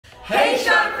Hey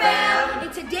Sharpe fam!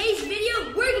 In today's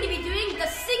video, we're going to be doing the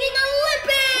Singing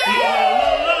Olympics!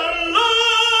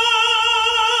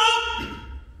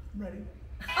 Ready?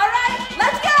 Alright,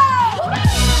 let's go!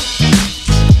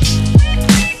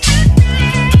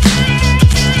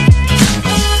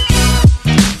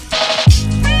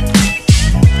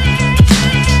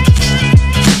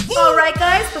 Alright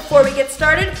guys, before we get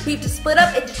started, we have to split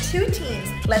up into two teams.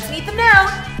 Let's meet them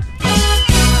now.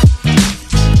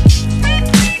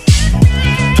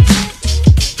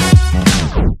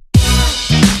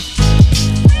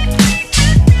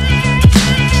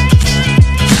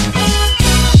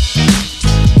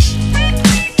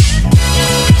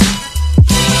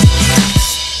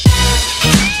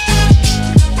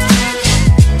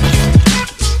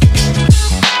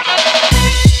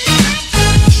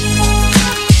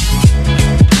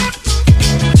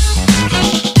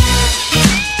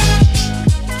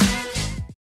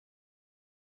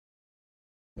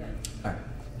 Alright,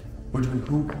 we're doing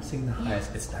who can sing the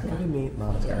highest. It's not gonna be me,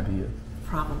 Mom, it's gonna be you.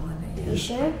 Probably. You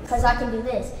sure? Because I can do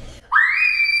this.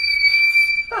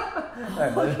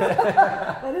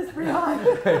 That is pretty high.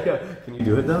 Can you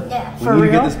do it though? Yeah. We need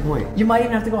to get this point. You might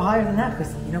even have to go higher than that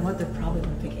because you know what? They're probably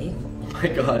going to pick 8. Oh my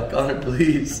god, Connor,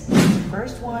 please.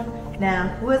 First one. Now,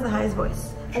 who has the highest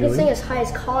voice? I can sing as high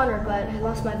as Connor, but I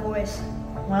lost my voice.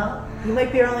 Well, you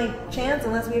might be our only chance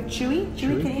unless we have Chewy.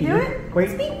 Chewy, can you do it? Wait.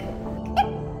 Speak.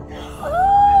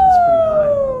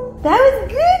 Oh, That was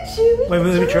good, Chewy. Wait,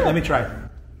 let me try.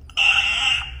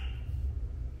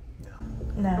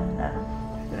 No.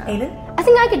 Aiden? I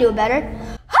think I could do it better.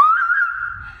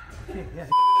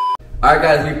 Alright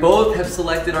guys, we both have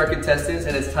selected our contestants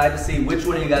and it's time to see which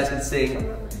one of you guys can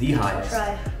sing the highest.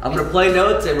 Try. I'm gonna play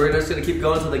notes and we're just gonna keep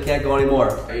going until they can't go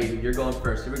anymore. Hey, you're going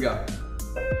first, here we go.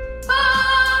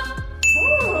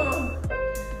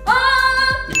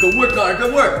 Good work, Connor,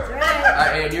 good work.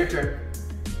 Alright, Aiden, your turn.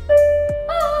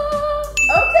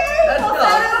 Okay. That's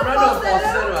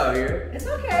falsetto out here. It's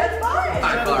okay. That's fine.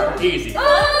 Alright, Connor, easy.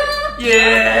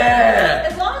 Yeah!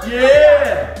 As long as it's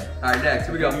Yeah! Alright, next,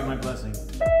 here we go. Give you my blessing.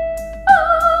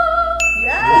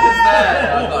 Yeah.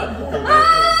 What is that?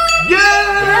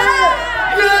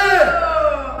 Yeah!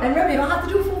 Yeah! And remember, you don't have to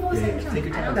do a full voice every time. Take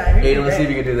your time. Okay, Aiden, let's see if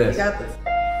you can do this. You got this.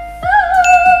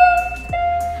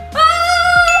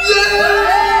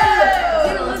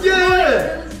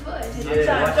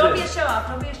 Yeah! Don't be a show off.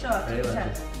 Don't be a show off. Take your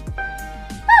time.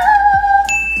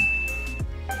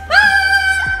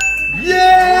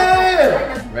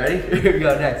 Yeah! Ready? Here we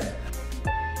go, next.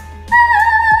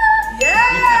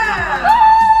 Yeah!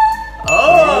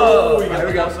 Oh! You got Here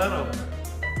we the go. falsetto.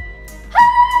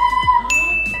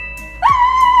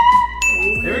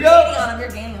 Here we go. You're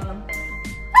gaining on him.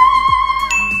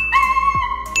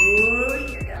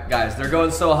 Guys, they're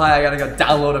going so high, I gotta go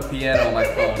download a piano on my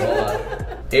phone. Hold on.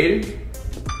 Aiden?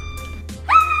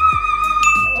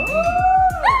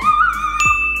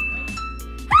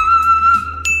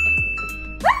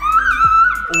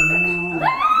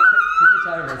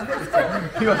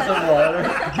 You want some water?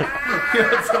 You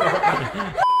want some water?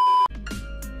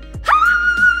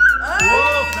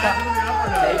 Whoa, faster than the upper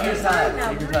note. Take your time.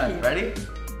 Take your time. Ready?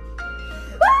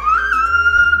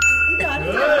 Good.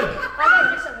 You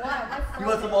want some water? You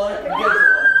get some water.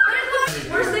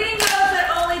 We're singing those that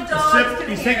only dogs can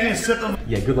He's hear. taking a sip of.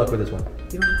 Yeah, good luck with this one.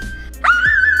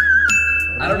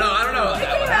 I don't know.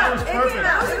 That was perfect.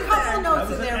 There was a couple of notes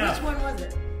That was in there. an F. Which one was it?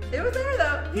 It was there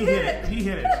though. He hit it. He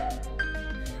hit it.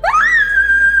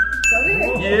 So did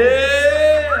it.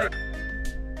 Yeah!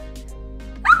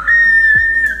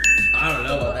 I don't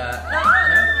know about that.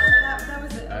 That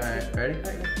was it. Alright, ready?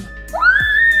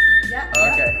 Yeah.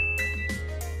 Okay.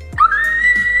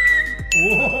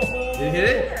 Whoa. Did you hit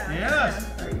it? Yes.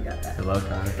 Oh, you got that. Good luck,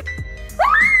 Connor.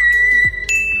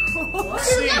 C.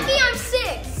 Lucky I'm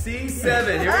 6.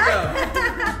 C7, here we go.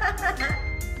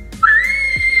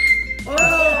 Oh,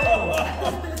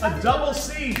 a double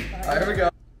C. Alright, here we go.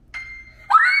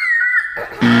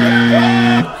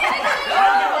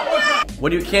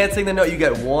 When you can't sing the note, you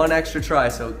get one extra try.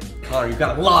 So, Connor, you've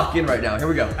got to lock in right now. Here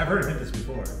we go. I've heard him hit this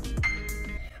before.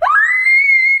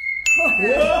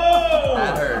 That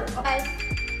Whoa! hurt.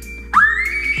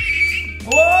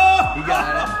 Whoa! You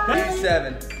got it.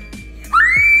 C7.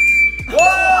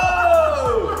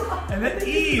 Whoa! And then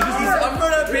E. This is I'm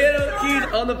running piano keys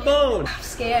on the phone. I'm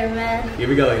scared, man. Here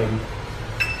we go, Aiden.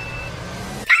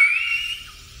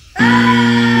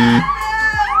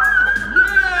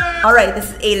 All right, this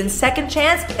is Aiden's second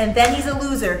chance, and then he's a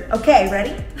loser. Okay,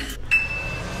 ready?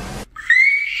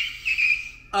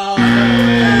 Oh.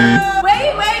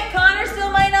 Wait, Connor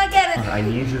still might not get it. I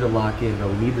need you to lock in, bro.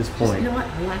 We need this point. You know what?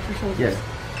 Relax your shoulders. Yes.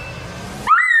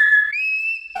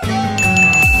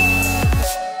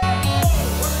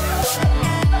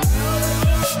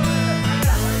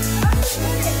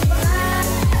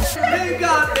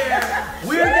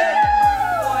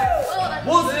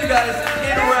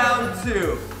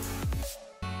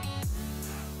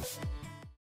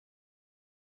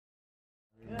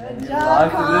 Good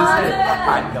Lock job, this in.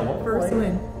 Alright, no, one First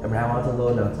win. Around on the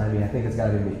low notes, I mean, I think it's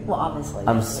gotta be me. Well, obviously.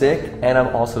 I'm sick, and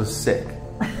I'm also sick.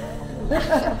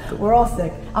 We're all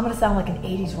sick. I'm gonna sound like an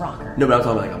 80s rocker. No, but I'm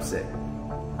talking like I'm sick.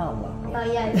 Oh, well. Oh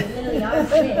yeah, you literally are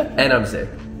sick. And I'm sick.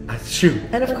 Shoot.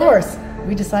 And of course,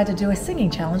 we decide to do a singing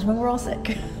challenge when we're all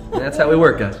sick. That's how we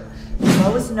work, guys.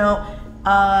 Lowest note.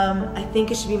 I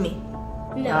think it should be me.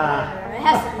 No, it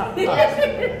has to be.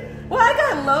 Well, I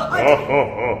got low.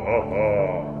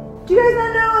 Do you guys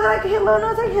not know that I can hit low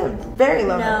notes? I can hit very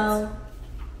low notes.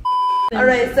 No. All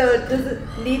right. So does it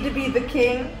need to be the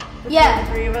king? Yeah. The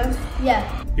three of us.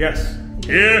 Yeah. Yes.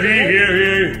 Hear he,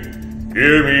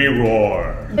 hear me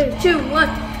roar. 2, 1.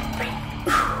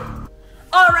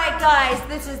 All right, guys.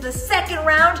 This is the second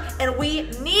round, and we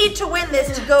need to win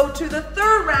this to go to the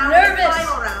third round, the Nervous.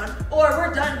 final round, or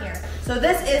we're done here. So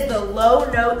this is the low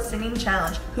note singing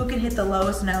challenge. Who can hit the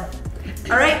lowest note?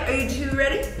 All right. Are you two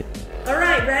ready? All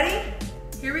right. Ready?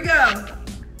 Here we go.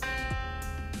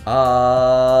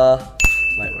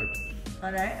 Light work.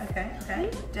 All right. Okay. Okay.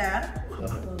 Dad.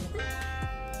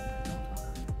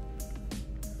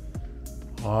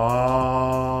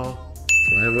 Light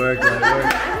work, light work.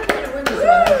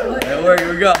 Light work,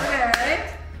 here we go. Okay. Ready?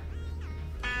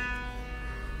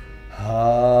 Uh,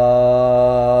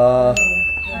 All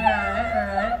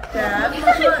right. Dad.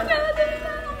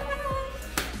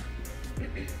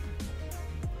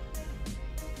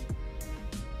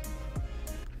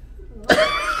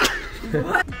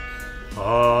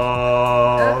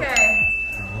 Okay.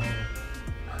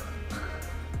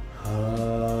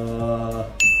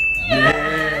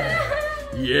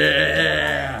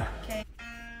 Yeah. Okay.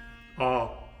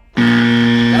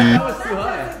 that was too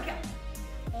high.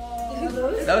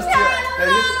 That was too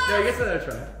high. No, I guess another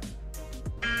try.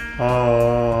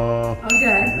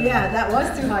 Okay, yeah, that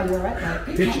was too high. You're right.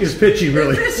 Pitchy is pitchy,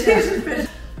 really.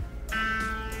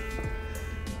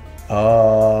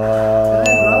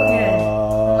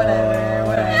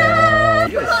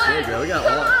 Whatever. You guys sick, girl. We got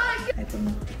one.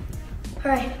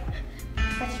 Alright.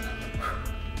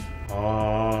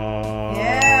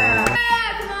 Yeah.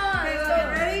 Come on. Okay, so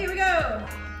ready? Here we go.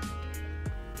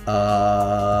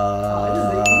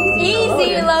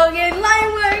 Easy, Logan.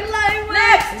 Line work, line work.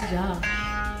 Next. Good job.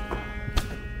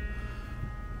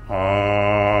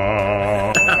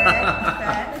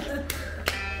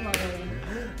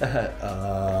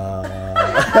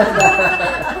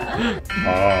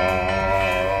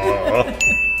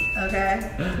 Okay.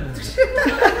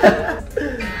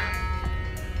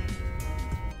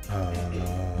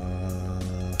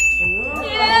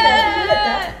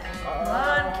 Yeah. Come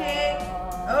on, King.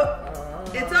 Oh,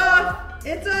 it's off.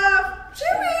 It's off.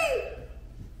 Chewy.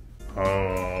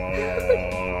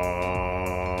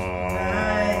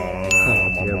 Nice.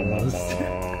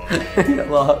 Get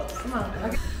lost. Come on.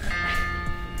 Okay.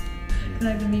 Can I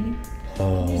have the meeting?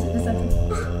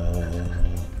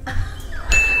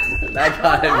 That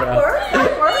got it, bro.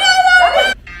 That worked.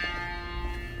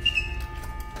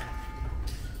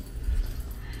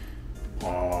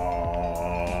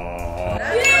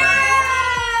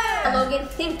 Logan,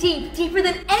 think deep, deeper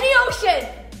than any ocean.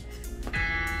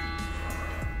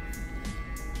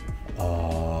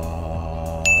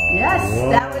 Yes,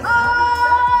 that was.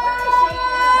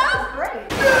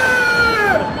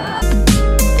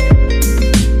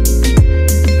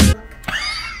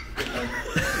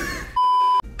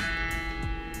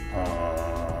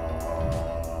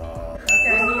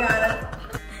 Okay, you got it.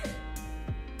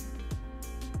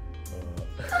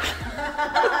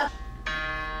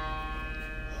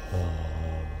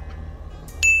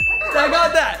 I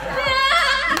got that.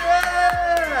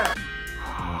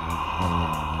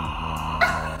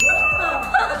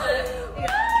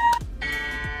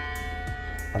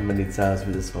 I'm gonna need sounds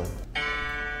for this one.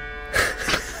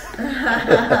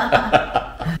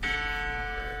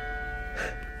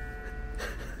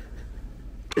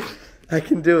 I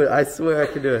can do it. I swear I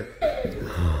can do it.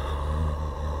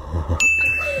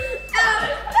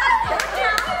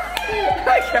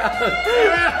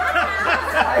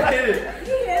 I hit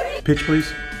it. Pitch,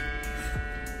 please.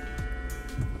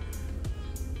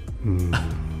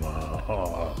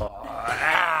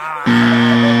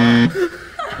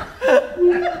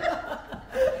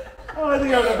 I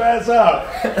think I'm gonna pass out.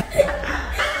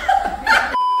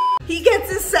 He gets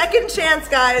his second chance,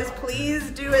 guys. Please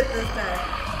do it this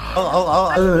time. We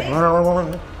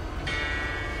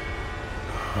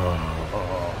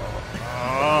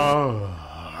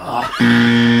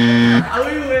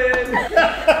win.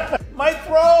 My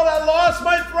throne! I lost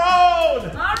my throne!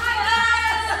 All right,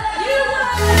 guys. You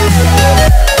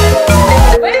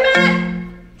win. Wait a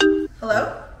minute. Hello?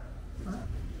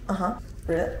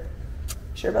 Really?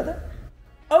 Sure about that?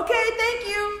 Okay, thank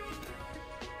you.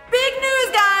 Big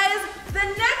news, guys. The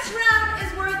next round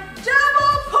is worth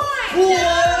double points.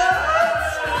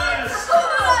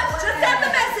 Just send the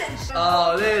message.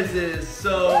 Oh, this is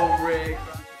so rigged.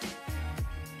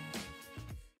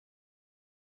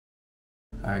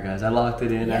 Alright guys, I locked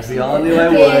it in as we all knew I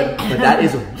would. But that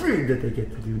is rigged that they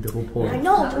get to do double points. I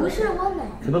know, we should have won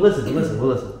that. But listen.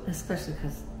 Especially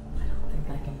because I don't think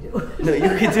I can do it. No,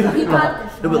 you can do it. You got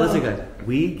this. No, but listen guys,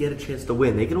 we get a chance to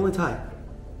win. They can only tie.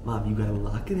 Mom, you gotta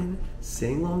lock it in,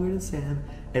 sing longer than Sam,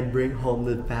 and bring home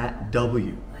the fat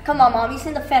W. Come on, Mom. You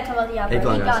sing the fat about the opera. Hey,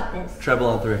 come on, We guys. got this. Treble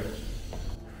on 3.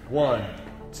 1,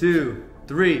 2,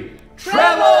 3.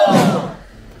 Treble!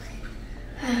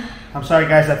 I'm sorry,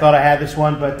 guys. I thought I had this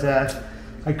one, but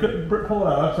I couldn't pull it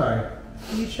out. I'm sorry.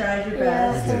 You tried your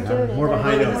Yeah, best. still doing it. More of a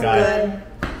high note guy. Good.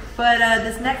 But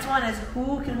this next one is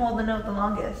who can hold the note the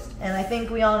longest. And I think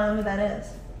we all know who that is.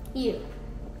 You.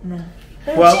 No.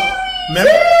 Well,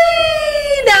 remember.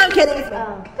 No, I'm kidding.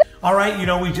 All right,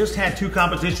 we just had 2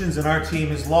 competitions and our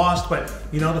team is lost, but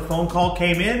the phone call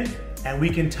came in and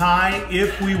we can tie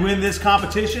if we win this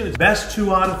competition. It's best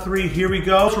 2 out of 3. Here we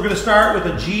go. So we're gonna start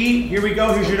with a G. Here we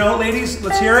go. Here's your note, ladies.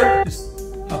 Let's hear it.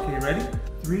 Okay, ready?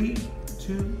 3,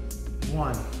 2,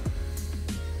 1.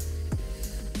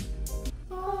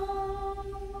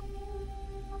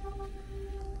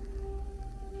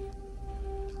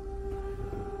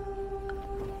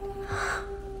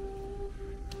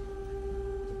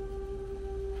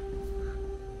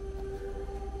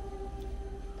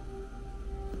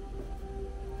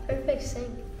 Perfect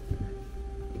sing.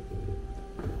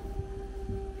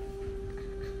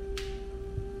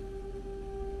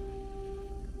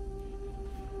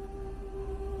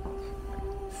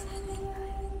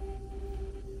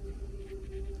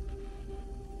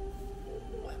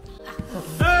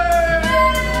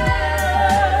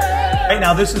 Right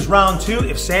now, this is round 2.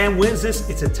 If Sam wins this,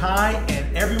 it's a tie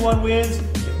and everyone wins.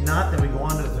 If not, then we go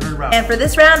on to the 3rd round. And for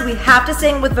this round, we have to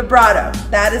sing with vibrato.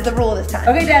 That is the rule this time.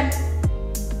 Okay, Dad.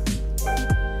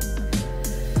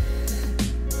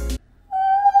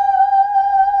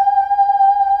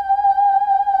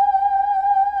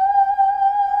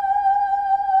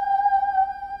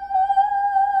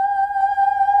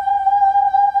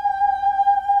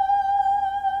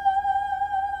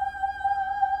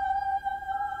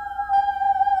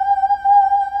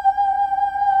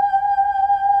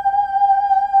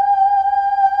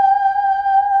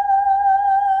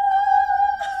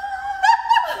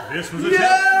 This was a I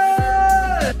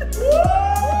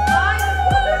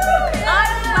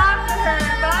slapped her,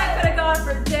 but I could have gone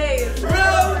for days.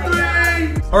 Round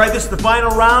 3! All right, this is the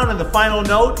final round and the final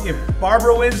note. If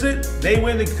Barbara wins it, they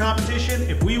win the competition.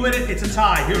 If we win it, it's a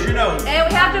tie. Here's your note. And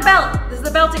we have to belt. This is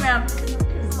the belting round.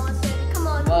 Come on, Sammy. Come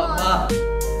on, come Mom, on.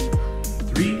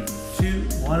 3, 2,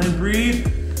 1, and breathe.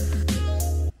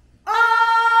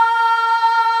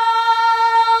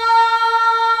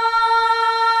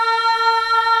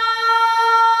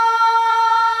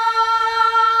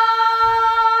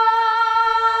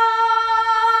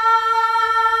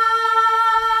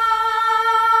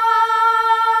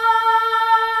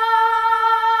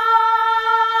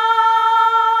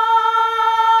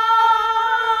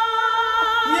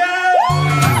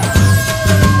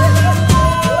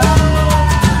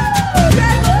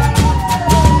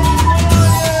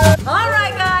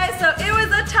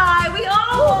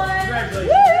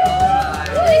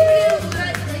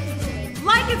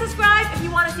 Like and subscribe if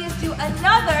you want to see us do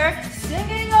another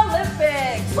singing